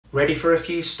Ready for a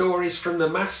few stories from the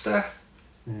master?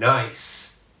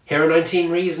 Nice! Here are 19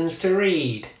 reasons to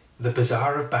read The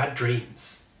Bazaar of Bad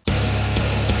Dreams.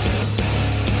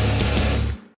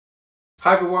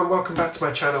 Hi everyone, welcome back to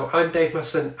my channel. I'm Dave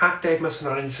Musson, at Dave Musson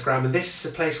on Instagram, and this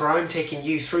is a place where I'm taking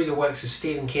you through the works of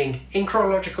Stephen King in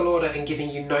chronological order and giving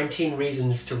you 19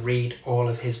 reasons to read all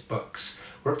of his books.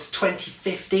 We're up to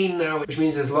 2015 now, which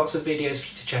means there's lots of videos for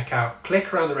you to check out.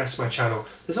 Click around the rest of my channel.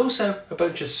 There's also a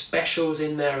bunch of specials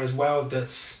in there as well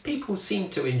that people seem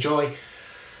to enjoy.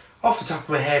 Off the top of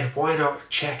my head, why not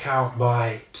check out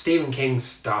my Stephen King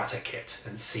starter kit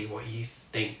and see what you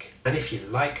think. And if you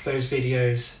like those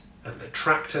videos and the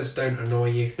tractors don't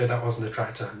annoy you, no, that wasn't a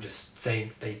tractor, I'm just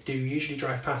saying they do usually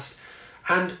drive past,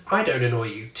 and I don't annoy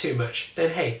you too much, then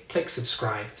hey, click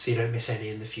subscribe so you don't miss any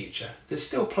in the future. There's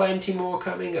still plenty more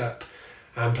coming up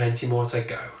and plenty more to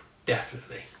go,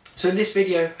 definitely. So in this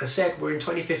video, as I said, we're in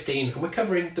 2015 and we're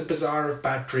covering The Bazaar of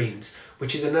Bad Dreams,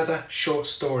 which is another short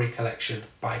story collection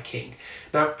by King.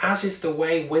 Now, as is the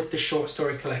way with the short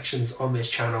story collections on this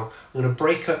channel, I'm going to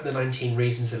break up the 19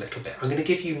 reasons a little bit. I'm going to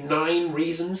give you 9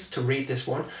 reasons to read this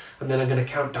one, and then I'm going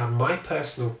to count down my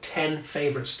personal 10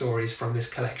 favourite stories from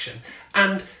this collection.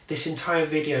 And this entire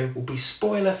video will be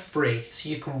spoiler free, so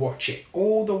you can watch it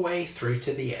all the way through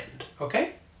to the end,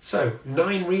 okay? So,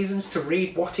 9 reasons to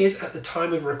read what is, at the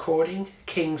time of recording,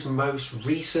 King's most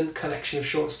recent collection of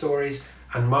short stories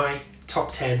and my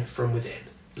top 10 from within.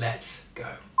 Let's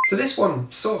go. So this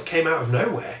one sort of came out of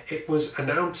nowhere. It was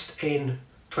announced in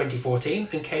 2014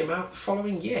 and came out the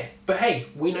following year. But hey,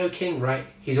 we know King, right?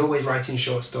 He's always writing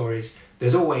short stories.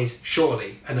 There's always,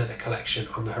 surely, another collection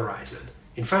on the horizon.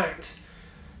 In fact,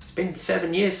 it's been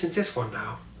 7 years since this one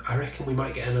now. I reckon we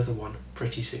might get another one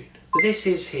pretty soon. But this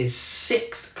is his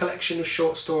 6th collection of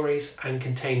short stories and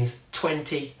contains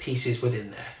 20 pieces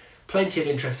within there. Plenty of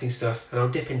interesting stuff, and I'll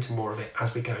dip into more of it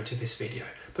as we go into this video.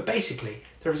 But basically,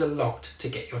 there is a lot to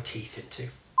get your teeth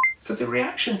into. So the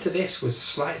reaction to this was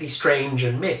slightly strange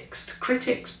and mixed.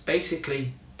 Critics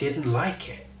basically didn't like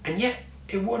it, and yet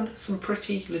it won some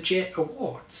pretty legit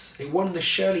awards. It won the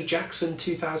Shirley Jackson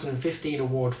 2015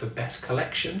 award for Best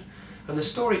Collection, and the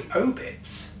story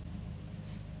Obits,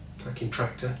 fucking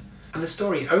tractor, and the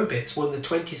story Obits won the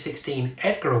 2016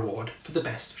 Edgar Award for the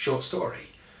Best Short Story.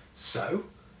 So,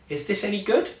 is this any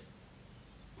good?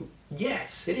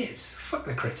 Yes, it is. Fuck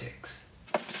the critics.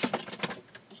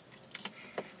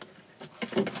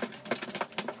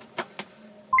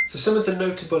 So some of the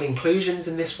notable inclusions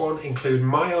in this one include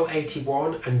Mile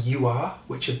 81 and You Are,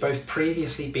 which have both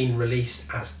previously been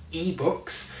released as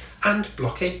ebooks, and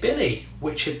Blockade Billy,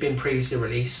 which had been previously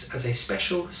released as a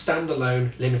special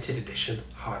standalone limited edition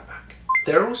hardback.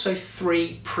 There are also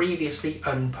 3 previously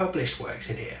unpublished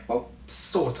works in here. Well,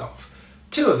 sort of.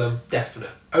 2 of them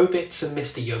definite. Obits and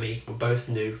Mr. Yummy were both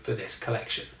new for this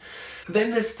collection. Then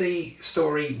there's the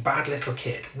story Bad Little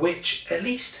Kid, which, at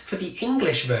least for the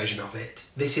English version of it,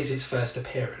 this is its first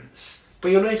appearance.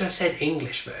 But you'll note I said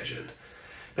English version.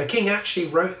 Now, King actually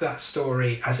wrote that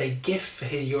story as a gift for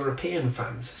his European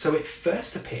fans, so it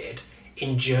first appeared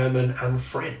in German and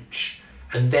French,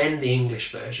 and then the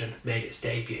English version made its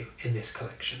debut in this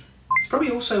collection. It's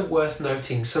probably also worth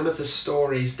noting some of the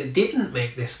stories that didn't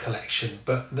make this collection,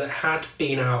 but that had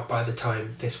been out by the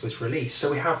time this was released. So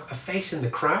we have A Face in the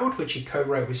Crowd, which he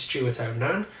co-wrote with Stuart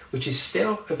O'Nan, which is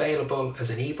still available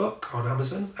as an ebook on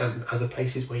Amazon and other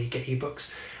places where you get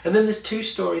ebooks. And then there's 2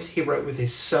 stories he wrote with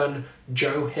his son,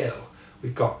 Joe Hill.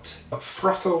 We've got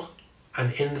Throttle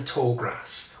and In the Tall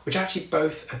Grass, which actually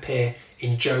both appear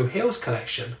in Joe Hill's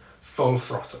collection, Full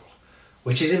Throttle,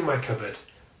 which is in my cupboard,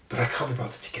 but I can't be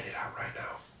bothered to get it out right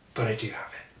now. But I do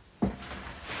have it.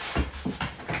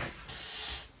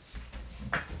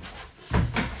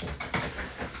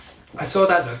 I saw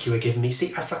that look you were giving me.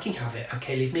 See, I fucking have it.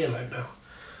 Okay, leave me alone now.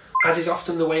 As is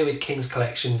often the way with King's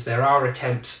collections, there are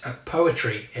attempts at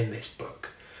poetry in this book.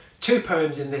 2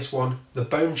 poems in this one, The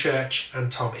Bone Church and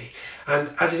Tommy.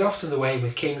 And as is often the way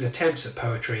with King's attempts at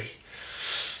poetry,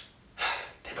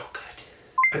 they're not good.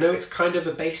 I know it's kind of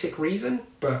a basic reason,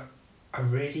 but I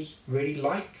really, really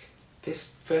like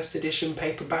this first edition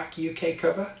paperback UK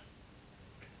cover.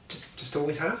 Just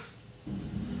always have.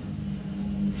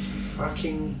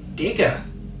 Fucking digger.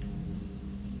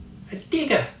 A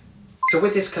digger. So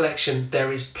with this collection,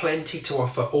 there is plenty to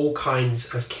offer all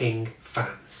kinds of King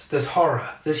fans. There's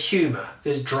horror, there's humour,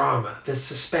 there's drama, there's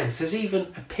suspense, there's even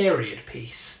a period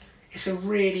piece. It's a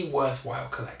really worthwhile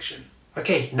collection.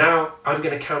 Okay, now I'm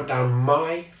going to count down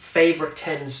my favourite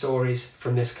 10 stories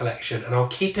from this collection, and I'll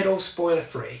keep it all spoiler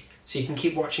free so you can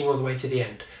keep watching all the way to the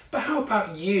end. But how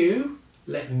about you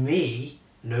let me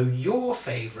know your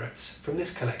favourites from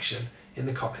this collection in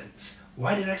the comments.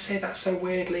 Why did I say that so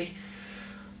weirdly?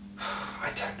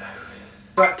 I don't know.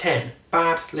 So at 10,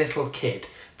 Bad Little Kid.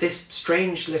 This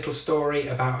strange little story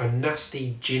about a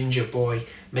nasty ginger boy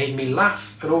made me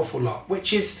laugh an awful lot,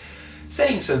 which is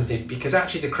saying something because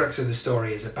actually the crux of the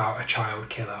story is about a child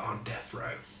killer on death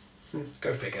row.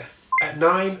 Go figure. At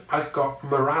 9, I've got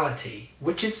Morality,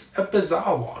 which is a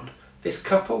bizarre one. This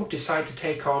couple decide to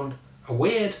take on a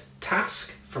weird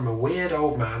task from a weird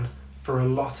old man for a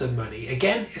lot of money.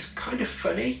 Again, it's kind of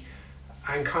funny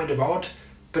and kind of odd,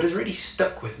 but has really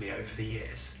stuck with me over the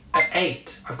years. At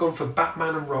 8, I've gone for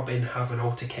Batman and Robin Have an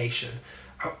Altercation.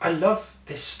 I love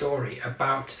this story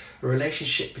about a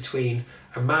relationship between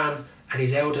a man and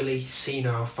his elderly,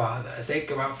 senile father as they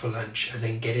go out for lunch and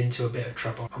then get into a bit of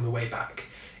trouble on the way back.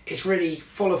 It's really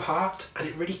full of heart and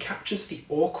it really captures the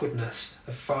awkwardness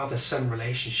of father-son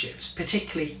relationships,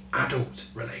 particularly adult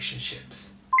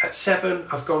relationships. At 7,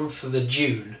 I've gone for The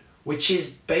Dune, which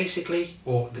is basically,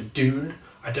 or The Dune,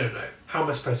 I don't know. How am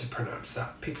I supposed to pronounce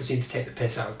that? People seem to take the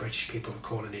piss out of British people for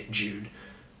calling it Dune.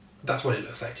 That's what it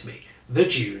looks like to me. The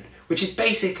Dune, which is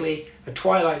basically a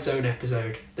Twilight Zone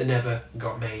episode that never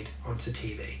got made onto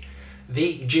TV.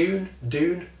 The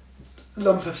Dune,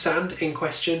 lump of sand in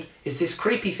question is this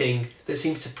creepy thing that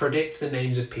seems to predict the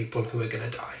names of people who are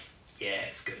going to die. Yeah,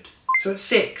 it's good. So at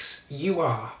 6, You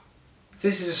Are. So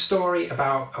this is a story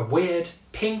about a weird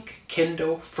pink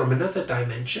Kindle from another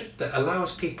dimension that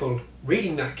allows people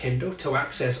reading that Kindle to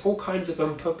access all kinds of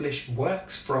unpublished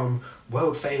works from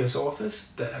world famous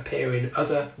authors that appear in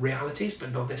other realities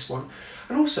but not this one,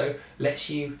 and also lets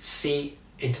you see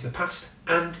into the past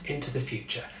and into the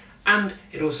future. And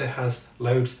it also has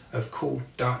loads of cool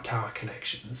Dark Tower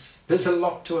connections. There's a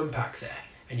lot to unpack there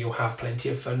and you'll have plenty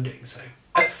of fun doing so.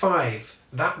 At 5,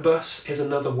 That Bus Is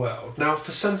Another World. Now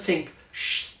for something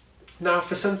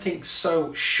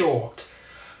so short,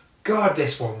 God,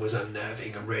 this one was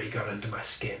unnerving and really got under my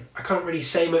skin. I can't really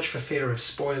say much for fear of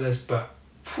spoilers, but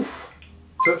whew.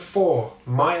 So at 4,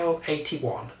 Mile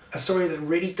 81, a story that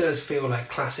really does feel like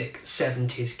classic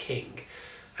 70s King.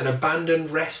 An abandoned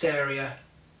rest area,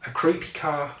 a creepy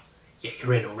car, yeah,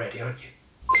 you're in already, aren't you?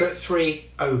 So at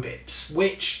 3, Obits,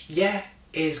 which, yeah,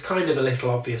 is kind of a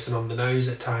little obvious and on the nose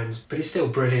at times, but is still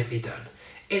brilliantly done.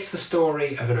 It's the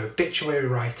story of an obituary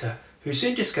writer who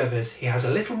soon discovers he has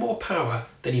a little more power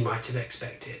than he might have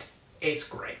expected. It's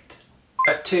great.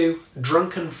 At 2,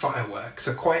 Drunken Fireworks,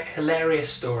 a quite hilarious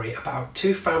story about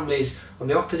two families on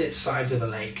the opposite sides of a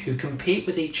lake who compete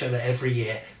with each other every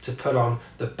year to put on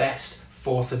the best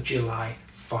 4th of July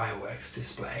fireworks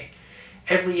display.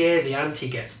 Every year the ante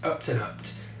gets upped and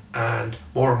upped and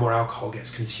more alcohol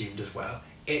gets consumed as well.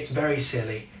 It's very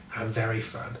silly and very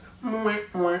fun. Always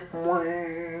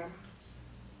wanted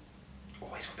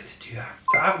to do that.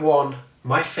 So at 1,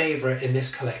 my favourite in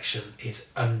this collection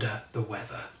is Under the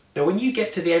Weather. Now when you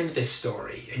get to the end of this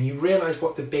story and you realise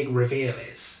what the big reveal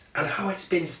is and how it's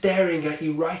been staring at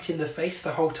you right in the face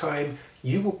the whole time,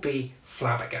 you will be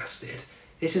flabbergasted.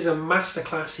 This is a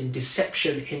masterclass in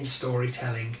deception in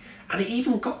storytelling, and it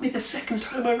even got me the second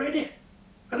time I read it.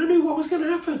 And I knew what was going to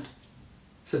happen.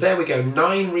 So there we go,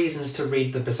 9 reasons to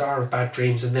read the Bazaar of Bad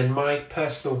Dreams and then my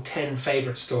personal 10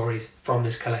 favourite stories from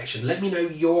this collection. Let me know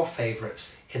your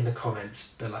favourites in the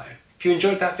comments below. If you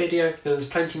enjoyed that video, then there's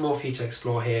plenty more for you to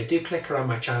explore here. Do click around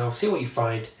my channel, see what you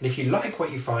find, and if you like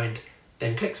what you find,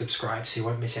 then click subscribe so you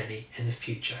won't miss any in the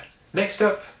future. Next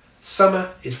up,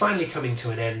 summer is finally coming to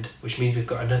an end, which means we've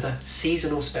got another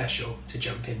seasonal special to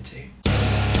jump into.